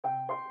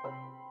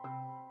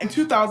In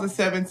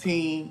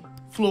 2017,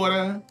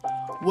 Florida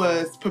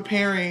was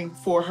preparing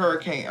for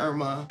Hurricane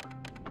Irma.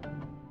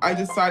 I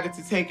decided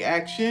to take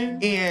action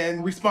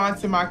and respond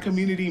to my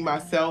community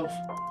myself.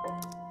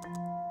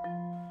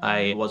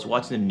 I was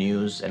watching the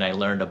news and I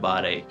learned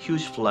about a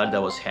huge flood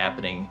that was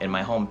happening in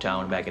my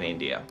hometown back in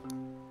India.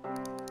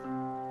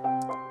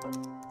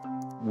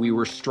 We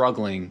were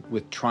struggling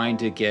with trying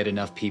to get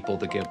enough people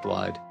to give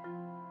blood.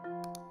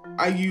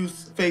 I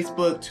used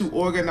Facebook to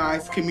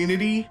organize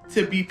community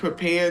to be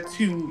prepared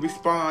to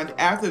respond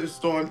after the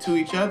storm to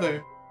each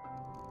other.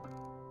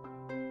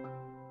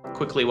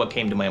 Quickly, what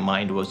came to my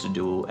mind was to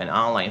do an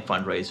online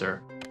fundraiser.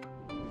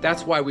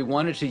 That's why we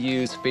wanted to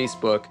use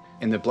Facebook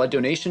and the blood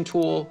donation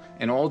tool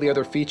and all the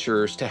other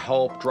features to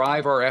help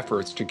drive our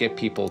efforts to get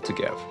people to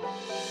give.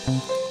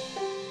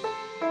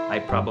 I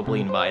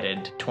probably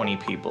invited 20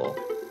 people.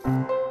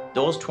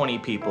 Those 20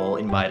 people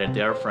invited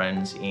their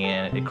friends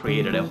and it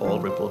created a whole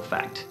ripple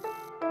effect.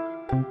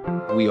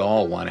 We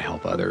all want to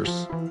help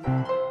others.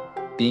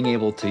 Being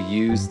able to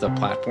use the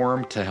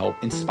platform to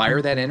help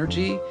inspire that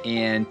energy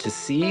and to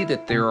see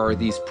that there are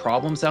these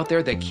problems out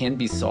there that can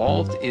be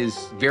solved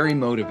is very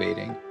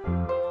motivating.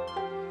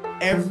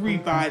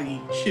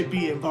 Everybody should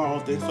be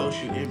involved in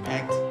social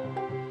impact.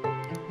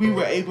 We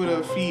were able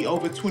to feed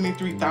over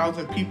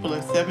 23,000 people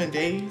in 7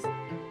 days.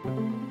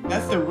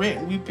 That's the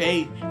rent we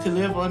pay to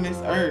live on this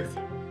earth.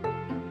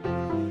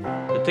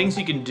 The things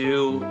you can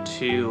do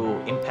to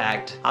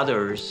impact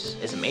others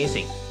is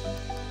amazing.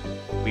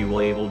 We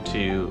were able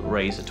to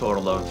raise a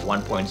total of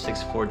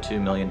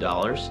 $1.642 million,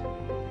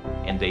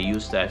 and they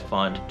used that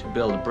fund to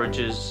build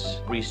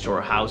bridges,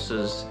 restore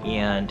houses,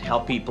 and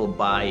help people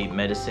buy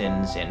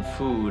medicines and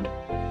food.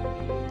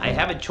 I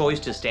have a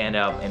choice to stand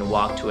up and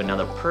walk to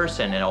another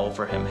person and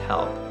offer him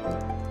help.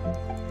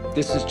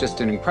 This is just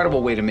an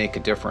incredible way to make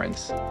a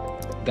difference.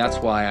 That's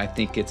why I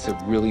think it's a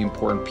really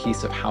important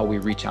piece of how we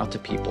reach out to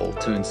people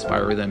to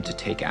inspire them to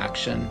take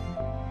action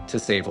to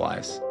save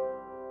lives.